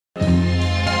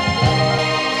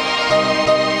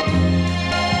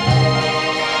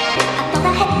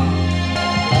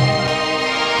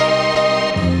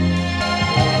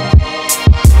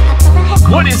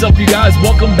What is up, you guys?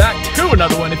 Welcome back to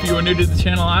another one. If you are new to the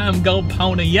channel, I am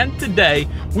Pony, and today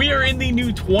we are in the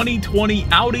new 2020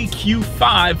 Audi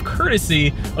Q5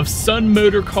 courtesy of Sun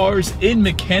Motor Cars in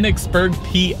Mechanicsburg,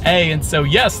 PA. And so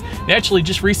yes, they actually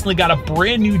just recently got a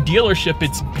brand new dealership.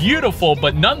 It's beautiful,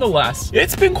 but nonetheless,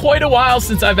 it's been quite a while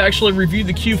since I've actually reviewed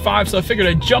the Q5, so I figured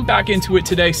I'd jump back into it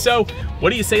today. So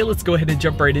what do you say? Let's go ahead and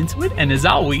jump right into it. And as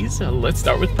always, let's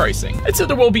start with pricing. And so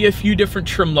there will be a few different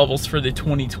trim levels for the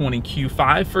 2020 Q5.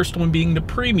 First one being the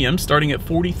Premium, starting at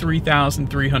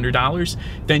 $43,300.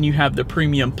 Then you have the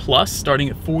Premium Plus, starting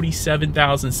at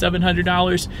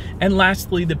 $47,700. And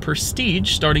lastly, the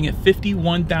Prestige, starting at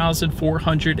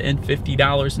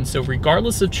 $51,450. And so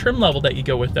regardless of trim level that you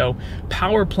go with though,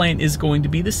 power plant is going to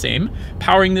be the same.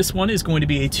 Powering this one is going to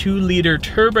be a 2-liter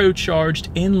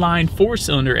turbocharged inline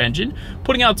 4-cylinder engine,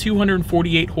 putting out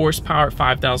 248 horsepower at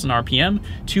 5,000 RPM,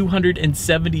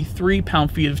 273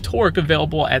 pound-feet of torque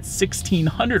available at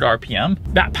 1,600 RPM.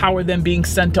 That power then being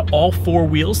sent to all 4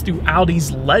 wheels through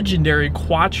Audi's legendary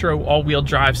Quattro all-wheel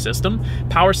drive system.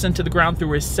 Power sent to the ground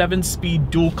through a 7-speed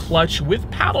dual clutch with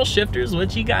paddle shifters,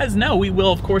 which you guys know we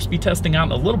will of course be testing out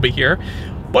in a little bit here.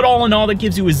 But all in all, that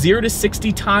gives you a 0 to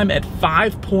 60 time at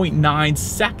 5.9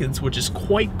 seconds, which is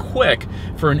quite quick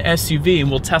for an SUV,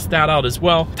 and we'll test that out as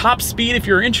well. Top speed, if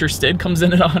you're interested, comes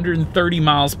in at 130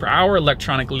 miles per hour,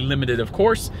 electronically limited, of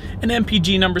course. And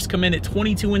MPG numbers come in at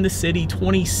 22 in the city,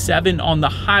 27 on the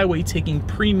highway, taking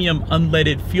premium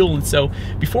unleaded fuel. And so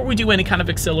before we do any kind of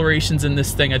accelerations in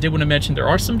this thing, I did want to mention there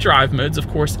are some drive modes. Of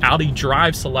course, Audi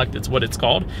Drive Select, it's what it's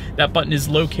called. That button is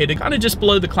located kind of just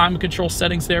below the climate control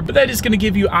settings there, but that is going to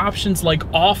give you options like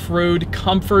off-road,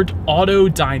 comfort, auto,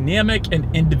 dynamic,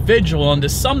 and individual. And to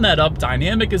sum that up,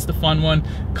 dynamic is the fun one,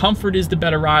 comfort is the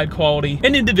better ride quality,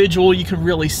 and individual, you can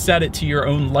really set it to your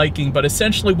own liking. But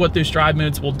essentially what those drive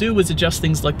modes will do is adjust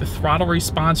things like the throttle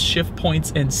response, shift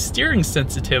points, and steering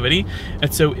sensitivity.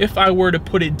 And so if I were to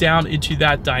put it down into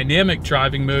that dynamic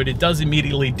driving mode, it does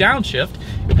immediately downshift.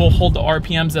 It will hold the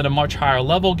RPMs at a much higher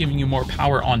level, giving you more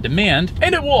power on demand.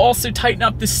 And it will also tighten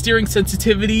up the steering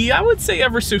sensitivity, I would say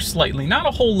ever so slightly. Not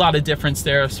a whole lot of difference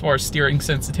there as far as steering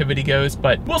sensitivity goes,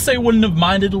 but we'll say wouldn't have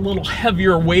minded a little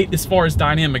heavier weight as far as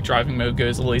dynamic driving mode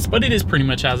goes at least, but it is pretty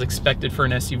much as expected for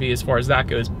an SUV as far as that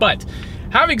goes. But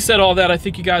having said all that, I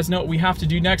think you guys know what we have to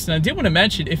do next. And I did want to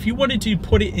mention, if you wanted to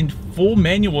put it in full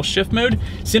manual shift mode,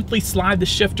 simply slide the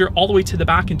shifter all the way to the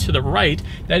back and to the right.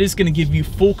 That is going to give you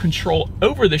full control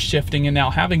over the shifting. And now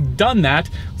having done that,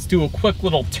 let's do a quick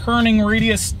little turning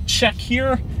radius check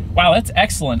here. Wow, that's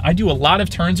excellent. I do a lot of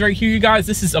turns right here, you guys.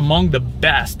 This is among the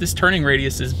best. This turning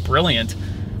radius is brilliant.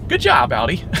 Good job,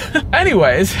 Audi.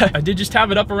 Anyways, I did just have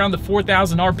it up around the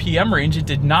 4,000 RPM range. It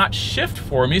did not shift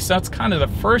for me, so that's kind of the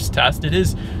first test. It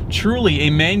is truly a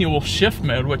manual shift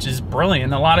mode, which is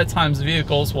brilliant. A lot of times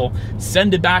vehicles will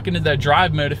send it back into that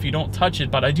drive mode if you don't touch it,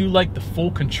 but I do like the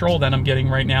full control that I'm getting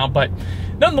right now. But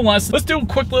nonetheless, let's do a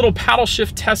quick little paddle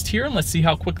shift test here, and let's see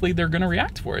how quickly they're gonna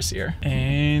react for us here.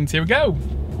 And here we go.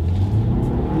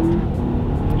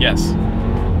 Yes.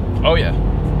 Oh yeah.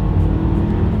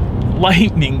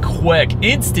 Lightning quick,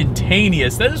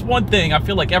 instantaneous. That is one thing I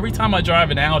feel like every time I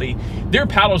drive an Audi, their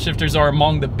paddle shifters are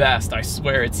among the best. I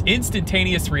swear, it's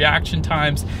instantaneous reaction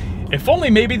times. If only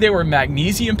maybe they were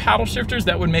magnesium paddle shifters,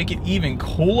 that would make it even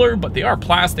cooler, but they are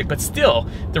plastic. But still,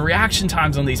 the reaction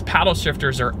times on these paddle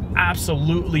shifters are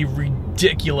absolutely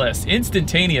ridiculous,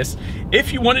 instantaneous.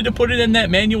 If you wanted to put it in that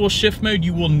manual shift mode,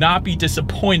 you will not be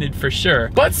disappointed for sure.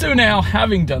 But so now,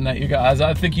 having done that, you guys,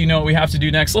 I think you know what we have to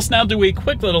do next. Let's now do a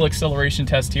quick little acceleration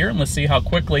test here, and let's see how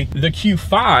quickly the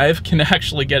Q5 can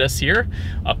actually get us here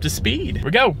up to speed. Here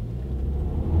we go.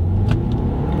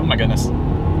 Oh my goodness.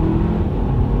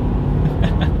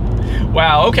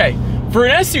 Wow, okay. For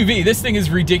an SUV, this thing is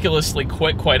ridiculously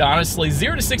quick, quite honestly.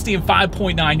 0 to 60 in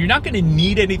 5.9. You're not gonna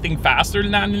need anything faster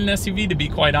than that in an SUV, to be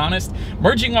quite honest.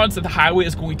 Merging onto the highway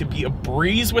is going to be a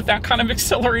breeze with that kind of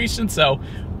acceleration, so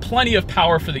plenty of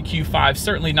power for the Q5.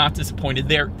 Certainly not disappointed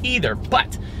there either.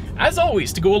 But as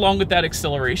always, to go along with that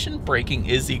acceleration, braking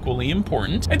is equally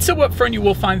important. And so up front, you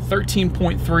will find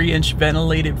 13.3-inch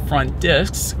ventilated front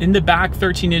discs. In the back,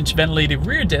 13-inch ventilated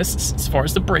rear discs. As far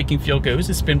as the braking feel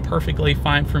goes, it's been perfectly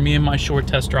fine for me in my short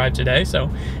test drive today, so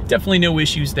definitely no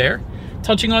issues there.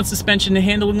 Touching on suspension and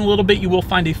handling a little bit, you will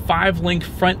find a 5-link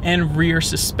front and rear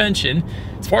suspension.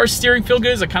 As far as steering feel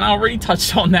goes, I kind of already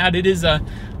touched on that. It is a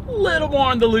little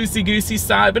more on the loosey-goosey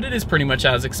side, but it is pretty much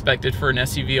as expected for an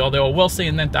SUV. Although I will say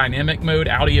in that dynamic mode,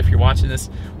 Audi, if you're watching this,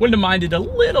 wouldn't have minded a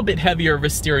little bit heavier of a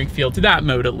steering feel to that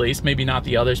mode at least. Maybe not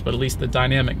the others, but at least the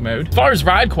dynamic mode. As far as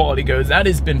ride quality goes, that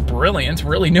has been brilliant.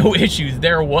 Really no issues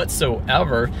there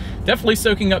whatsoever. Definitely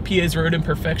soaking up PA's road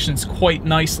imperfections quite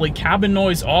nicely. Cabin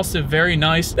noise also very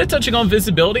nice. Then touching on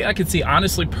visibility, I can see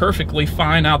honestly perfectly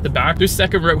fine out the back. Those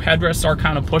second row headrests are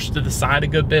kind of pushed to the side a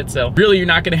good bit, so really you're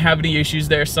not going to have any issues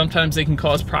there. Sometimes they can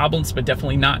cause problems, but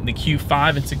definitely not in the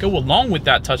Q5. And to go along with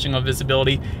that, touching on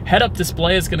visibility, head-up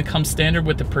display is going to come standard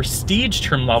with the Prestige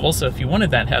trim level. So if you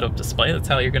wanted that head-up display, that's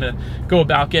how you're going to go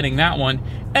about getting that one.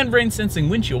 And rain-sensing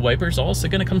windshield wipers are also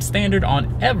going to come standard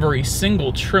on every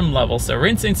single trim level. So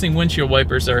rain-sensing windshield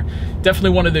wipers are definitely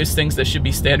one of those things that should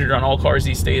be standard on all cars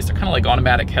these days. They're kind of like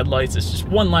automatic headlights. It's just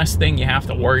one less thing you have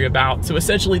to worry about. So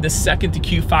essentially, the second the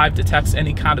Q5 detects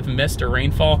any kind of mist or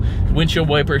rainfall, the windshield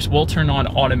wipers will turn on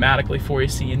automatically for you,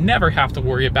 so you never have to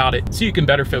worry about it, so you can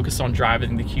better focus on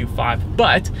driving the Q5.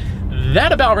 But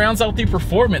that about rounds out the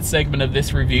performance segment of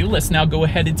this review. Let's now go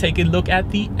ahead and take a look at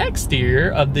the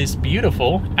exterior of this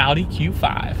beautiful Audi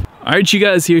Q5. All right, you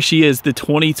guys, here she is, the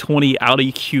 2020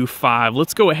 Audi Q5.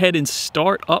 Let's go ahead and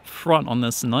start up front on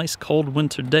this nice cold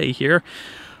winter day here.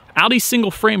 Audi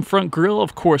single frame front grille,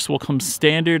 of course, will come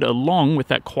standard along with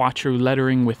that Quattro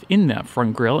lettering within that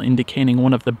front grille, indicating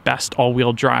one of the best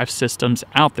all-wheel drive systems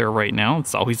out there right now.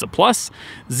 It's always a plus.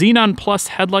 Xenon Plus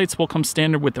headlights will come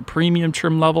standard with the premium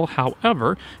trim level.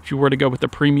 However, if you were to go with the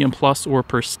Premium Plus or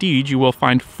Prestige, you will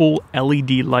find full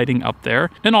LED lighting up there.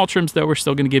 In all trims, though, we're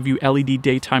still going to give you LED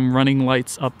daytime running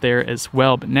lights up there as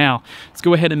well. But now, let's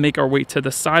go ahead and make our way to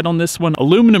the side on this one.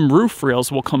 Aluminum roof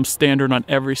rails will come standard on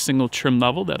every single trim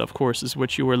level. That, of course, is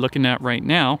what you are looking at right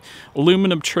now.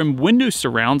 Aluminum trim window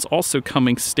surrounds also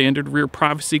coming standard. Rear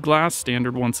privacy glass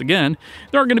standard once again.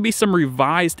 There are going to be some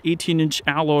revised 18-inch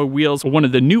alloy wheels, one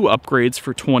of the new upgrades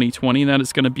for 2020. That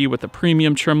is going to be with the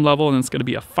premium trim level, and it's going to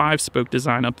be a 5-spoke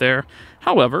design up there.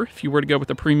 However, if you were to go with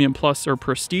the Premium Plus or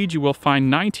Prestige, you will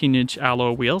find 19-inch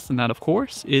alloy wheels, and that, of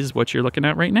course, is what you're looking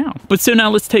at right now. But so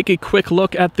now let's take a quick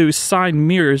look at those side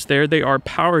mirrors there. They are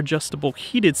power adjustable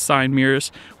heated side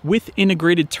mirrors with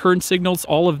integrated turn signals,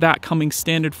 all of that coming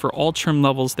standard for all trim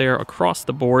levels there across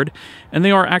the board. And they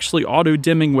are actually auto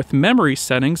dimming with memory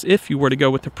settings if you were to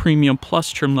go with the Premium Plus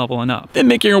trim level and up. Then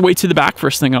making our way to the back,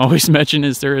 first thing I always mention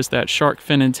is there is that shark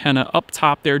fin antenna up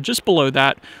top there. Just below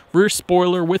that, rear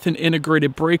spoiler with an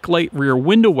integrated brake light, rear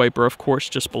window wiper, of course,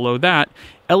 just below that.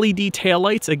 LED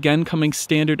taillights, again, coming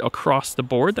standard across the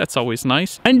board. That's always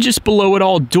nice. And just below it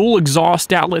all, dual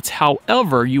exhaust outlets.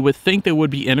 However, you would think they would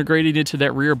be integrated into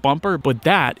that rear bumper, but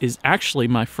that is actually,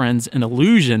 my friends, an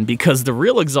illusion, because the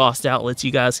real exhaust outlets,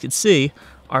 you guys can see,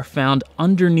 are found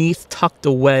underneath, tucked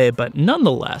away. But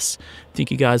nonetheless, I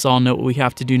think you guys all know what we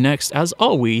have to do next. As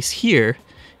always, here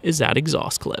is that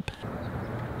exhaust clip.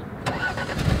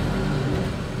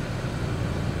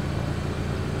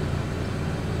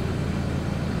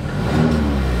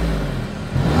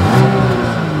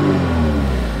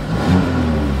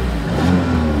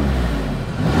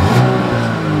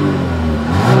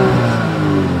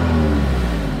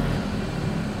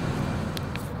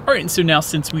 All right, and so now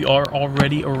since we are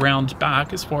already around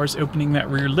back, as far as opening that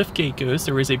rear liftgate goes,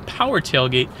 there is a power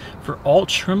tailgate for all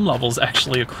trim levels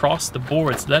actually across the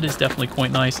board, so that is definitely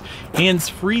quite nice.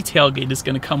 Hands-free tailgate is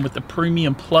going to come with the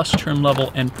Premium Plus trim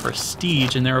level and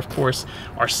Prestige, and there, of course,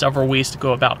 are several ways to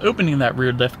go about opening that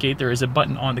rear liftgate. There is a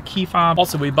button on the key fob,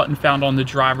 also a button found on the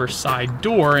driver's side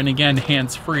door, and again,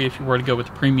 hands-free if you were to go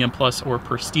with Premium Plus or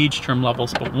Prestige trim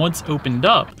levels. But once opened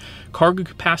up, cargo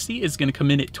capacity is going to come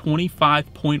in at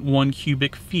 25.1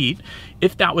 cubic feet.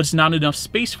 If that was not enough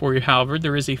space for you, however,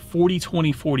 there is a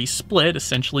 40-20-40 split,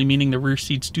 essentially meaning the rear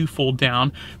seats do fold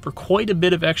down for quite a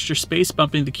bit of extra space,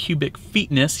 bumping the cubic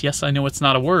feetness, yes, I know it's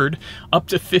not a word, up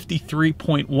to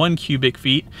 53.1 cubic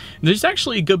feet. And there's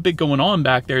actually a good bit going on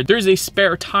back there. There's a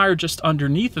spare tire just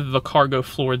underneath of the cargo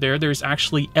floor there. There's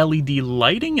actually LED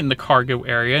lighting in the cargo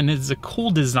area, and it's a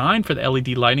cool design for the LED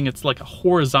lighting. It's like a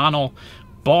horizontal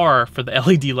bar for the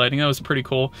LED lighting. That was pretty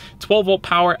cool. 12-volt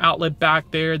power outlet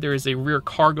back there. There is a rear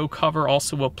cargo cover,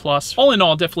 also a plus. All in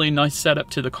all, definitely a nice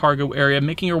setup to the cargo area.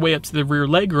 Making your way up to the rear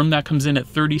legroom, that comes in at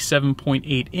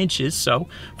 37.8 inches. So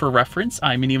for reference,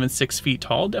 I'm an even 6 feet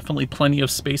tall. Definitely plenty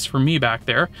of space for me back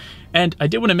there. And I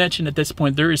did want to mention at this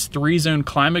point, there is 3-zone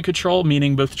climate control,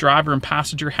 meaning both driver and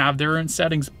passenger have their own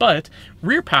settings, but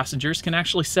rear passengers can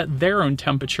actually set their own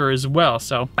temperature as well.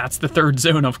 So that's the 3rd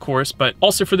zone, of course. But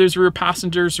also for those rear passengers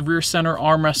passengers, rear center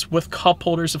armrest with cup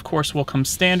holders, of course, will come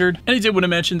standard. And I did want to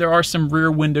mention there are some rear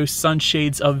window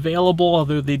sunshades available,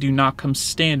 although they do not come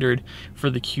standard for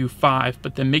the Q5.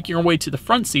 But then making our way to the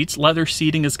front seats, leather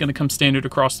seating is going to come standard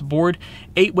across the board.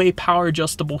 8-way power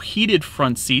adjustable heated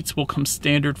front seats will come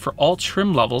standard for all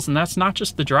trim levels, and that's not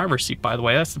just the driver's seat, by the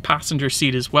way, that's the passenger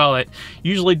seat as well. It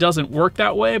usually doesn't work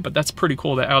that way, but that's pretty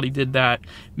cool that Audi did that.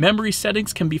 Memory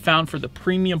settings can be found for the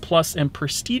Premium Plus and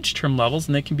Prestige trim levels,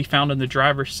 and they can be found on the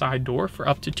driver's side door for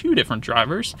up to 2 different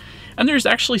drivers. And there's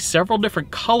actually several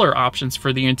different color options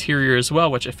for the interior as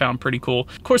well, which I found pretty cool.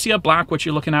 Of course, you have black, which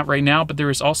you're looking at right now, but there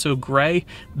is also gray,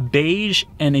 beige,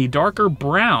 and a darker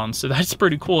brown, so that's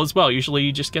pretty cool as well. Usually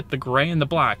you just get the gray and the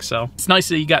black, so it's nice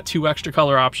that you got 2 extra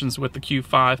color options with the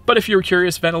Q5. But if you're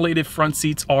curious, ventilated front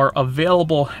seats are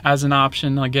available as an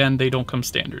option. Again, they don't come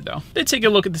standard though. Then take a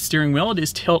look at the steering wheel. It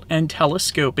is tilt and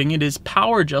telescoping. It is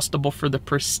power adjustable for the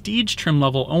Prestige trim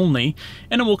level only,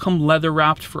 and it will come leather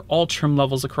wrapped for all trim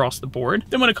levels across the board.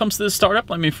 Then when it comes to the startup,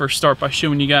 let me first start by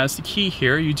showing you guys the key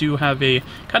here. You do have a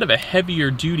kind of a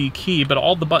heavier duty key, but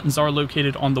all the buttons are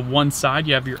located on the one side.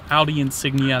 You have your Audi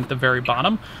insignia at the very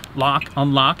bottom, lock,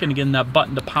 unlock, and again that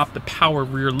button to pop the power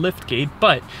rear lift gate.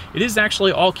 But it is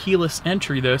actually all keyless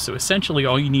entry though, so essentially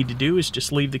all you need to do is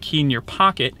just leave the key in your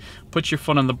pocket, put your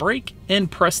foot on the brake, and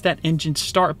press that engine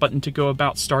start button to go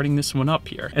about starting this one up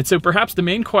here. And so perhaps the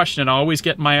main question I always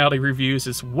get in my Audi reviews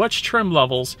is which trim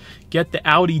levels get the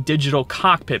Audi digital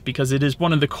cockpit, because it is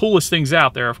one of the coolest things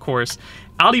out there, of course.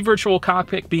 Audi Virtual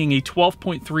Cockpit, being a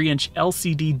 12.3-inch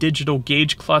LCD digital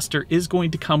gauge cluster, is going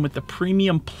to come with the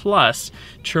Premium Plus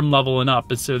trim level and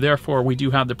up, and so therefore we do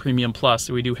have the Premium Plus,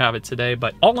 so we do have it today.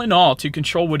 But all in all, to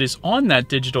control what is on that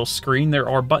digital screen, there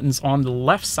are buttons on the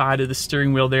left side of the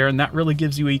steering wheel there, and that really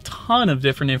gives you a ton of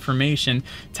different information.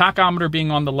 Tachometer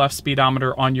being on the left,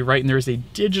 speedometer on your right, and there's a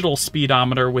digital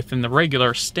speedometer within the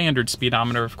regular standard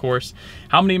speedometer, of course.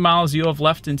 How many miles you have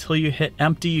left until you hit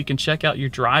empty. You can check out your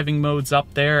driving modes up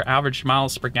there, average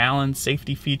miles per gallon,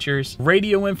 safety features,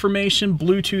 radio information,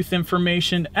 Bluetooth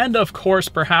information, and of course,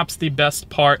 perhaps the best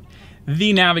part,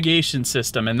 the navigation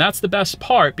system. And that's the best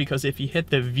part, because if you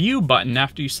hit the view button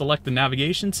after you select the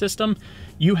navigation system,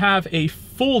 you have a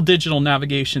full digital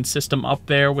navigation system up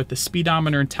there, with the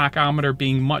speedometer and tachometer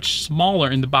being much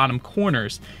smaller in the bottom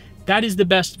corners. That is the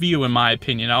best view in my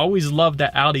opinion. I always loved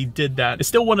that Audi did that. It's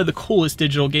still one of the coolest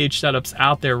digital gauge setups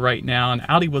out there right now, and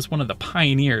Audi was one of the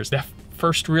pioneers that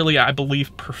first really, I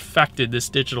believe, perfected this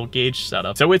digital gauge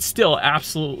setup. So it's still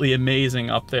absolutely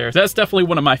amazing up there. That's definitely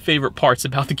one of my favorite parts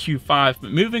about the Q5.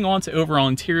 But moving on to overall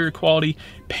interior quality,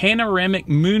 panoramic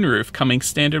moonroof coming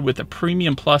standard with the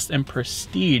Premium Plus and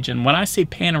Prestige. And when I say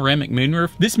panoramic moonroof,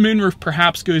 this moonroof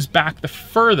perhaps goes back the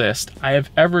furthest I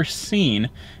have ever seen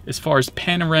as far as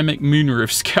panoramic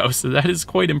moonroofs go. So that is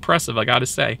quite impressive, I gotta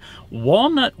say.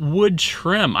 Walnut wood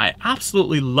trim, I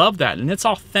absolutely love that. And it's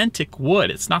authentic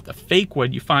wood. It's not the fake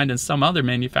wood you find in some other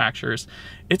manufacturers.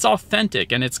 It's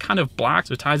authentic, and it's kind of black,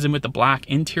 so it ties in with the black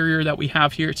interior that we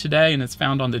have here today, and it's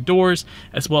found on the doors,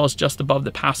 as well as just above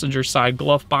the passenger side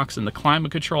glove box and the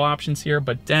climate control options here.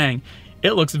 But dang,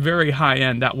 it looks very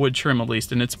high-end, that wood trim at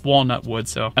least, and it's walnut wood,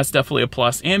 so that's definitely a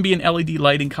plus. Ambient LED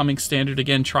lighting coming standard,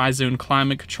 again, tri-zone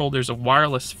climate control. There's a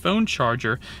wireless phone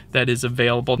charger that is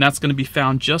available, and that's going to be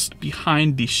found just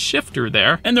behind the shifter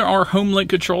there. And there are home link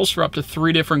controls for up to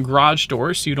 3 different garage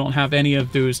doors, so you don't have any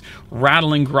of those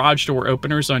rattling garage door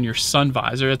openers on your sun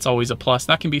visor. That's always a plus.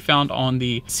 That can be found on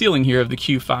the ceiling here of the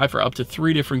Q5 for up to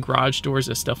 3 different garage doors.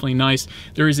 That's definitely nice.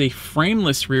 There is a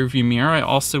frameless rear view mirror. I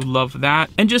also love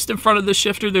that. And just in front of the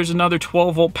shifter, there's another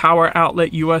 12-volt power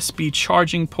outlet, USB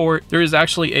charging port. There is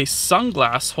actually a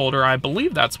sunglass holder. I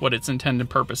believe that's what its intended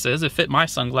purpose is. It fit my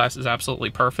sunglasses absolutely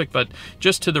perfect. But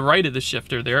just to the right of the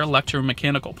shifter there,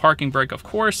 electromechanical parking brake, of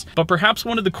course. But perhaps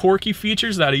one of the quirky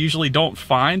features that I usually don't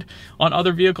find on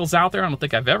other vehicles out there, I don't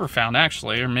think I've ever found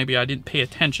actually, or maybe I didn't pay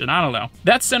attention, I don't know.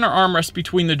 That center armrest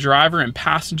between the driver and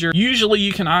passenger, usually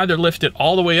you can either lift it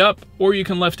all the way up or you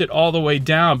can lift it all the way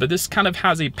down, but this kind of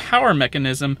has a power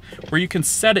mechanism where you can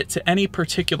set it to any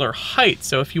particular height.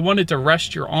 So if you wanted to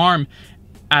rest your arm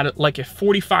at like a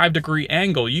 45-degree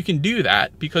angle, you can do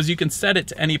that because you can set it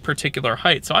to any particular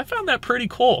height. So I found that pretty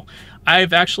cool.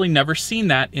 I've actually never seen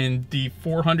that in the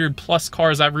 400 plus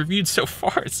cars I've reviewed so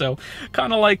far, so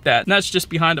kind of like that. And that's just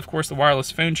behind, of course, the wireless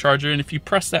phone charger, and if you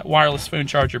press that wireless phone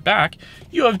charger back,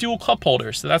 you have dual cup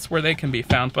holders, so that's where they can be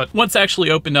found. But once actually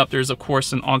opened up, there's of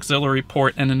course an auxiliary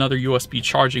port and another USB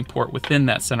charging port within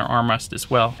that center armrest as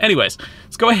well. Anyways,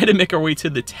 let's go ahead and make our way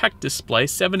to the tech display.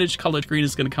 7-inch colored green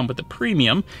is going to come with the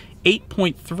Premium.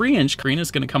 8.3-inch screen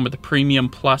is going to come with the Premium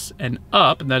Plus and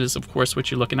Up, and that is of course what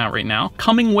you're looking at right now.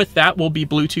 Coming with that will be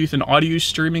Bluetooth and audio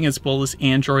streaming, as well as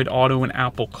Android Auto and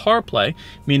Apple CarPlay,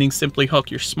 meaning simply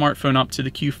hook your smartphone up to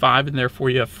the Q5 and therefore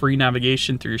you have free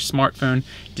navigation through your smartphone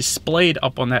displayed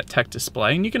up on that tech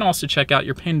display. And you can also check out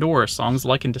your Pandora songs,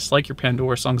 like and dislike your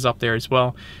Pandora songs up there as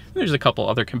well. And there's a couple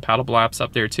other compatible apps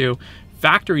up there too.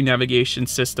 Factory navigation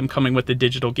system coming with the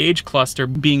digital gauge cluster,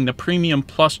 being the Premium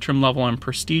Plus trim level and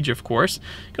Prestige, of course.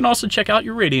 You can also check out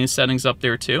your radio settings up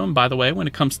there too. And by the way, when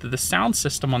it comes to the sound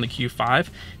system on the Q5,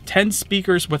 10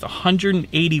 speakers with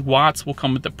 180 watts will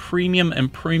come with the Premium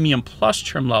and Premium Plus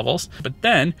trim levels. But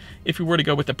then, if you were to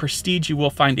go with the Prestige, you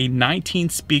will find a 19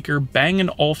 speaker Bang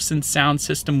 & Olufsen sound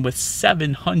system with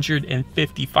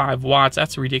 755 watts.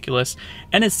 That's ridiculous.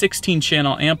 And a 16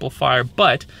 channel amplifier.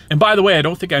 But, and by the way, I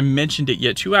don't think I mentioned it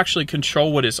yet, you actually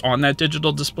control what is on that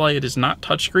digital display. It is not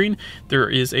touchscreen. There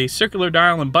is a circular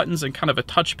dial and buttons and kind of a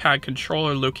touchpad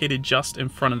controller located just in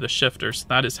front of the shifter. So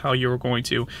that is how you're going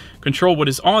to control what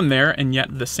is on there, and yet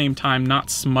at the same time not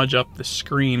smudge up the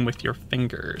screen with your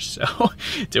fingers. So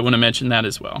did want to mention that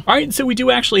as well. All right, so we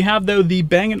do actually have though the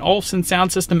Bang & Olufsen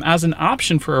sound system as an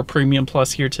option for our Premium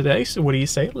Plus here today. So what do you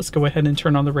say? Let's go ahead and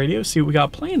turn on the radio, see what we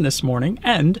got playing this morning,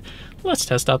 and let's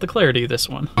test out the clarity of this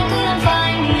one.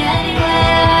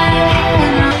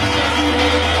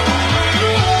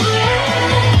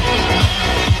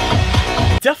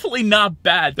 Definitely not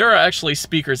bad. There are actually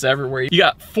speakers everywhere. You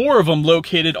got 4 of them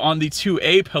located on the 2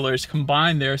 A pillars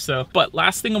combined there. So, but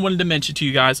last thing I wanted to mention to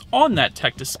you guys on that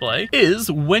tech display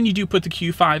is when you do put the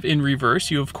Q5 in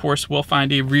reverse, you of course will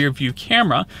find a rear view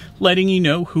camera letting you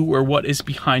know who or what is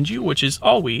behind you, which is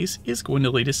always going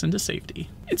to lead us into safety.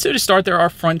 And so to start, there are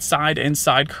front, side, and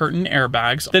side curtain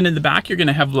airbags. Then in the back, you're going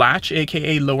to have latch,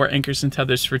 aka lower anchors and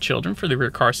tethers for children for the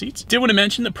rear car seats. Did want to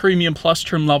mention the Premium Plus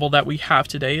trim level that we have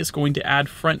today is going to add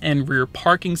front and rear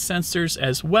parking sensors,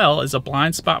 as well as a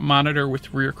blind spot monitor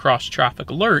with rear cross traffic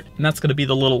alert. And that's going to be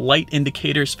the little light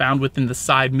indicators found within the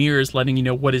side mirrors, letting you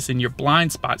know what is in your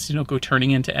blind spots. So you don't go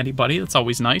turning into anybody. That's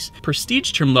always nice.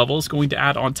 Prestige trim level is going to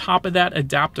add on top of that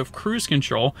adaptive cruise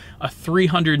control, a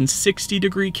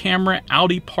 360-degree camera,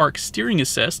 Audi Park steering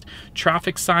assist,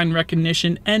 traffic sign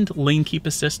recognition, and lane keep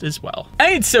assist as well.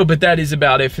 And so, but that is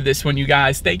about it for this one, you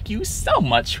guys. Thank you so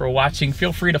much for watching.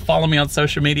 Feel free to follow me on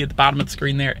social media at the bottom of the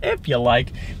screen there if you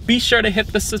like. Be sure to hit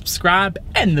the subscribe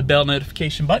and the bell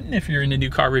notification button if you're into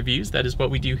new car reviews. That is what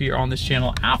we do here on this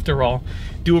channel. After all,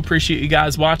 do appreciate you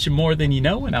guys watching more than you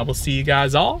know, and I will see you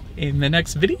guys all in the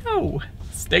next video.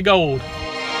 Stay gold.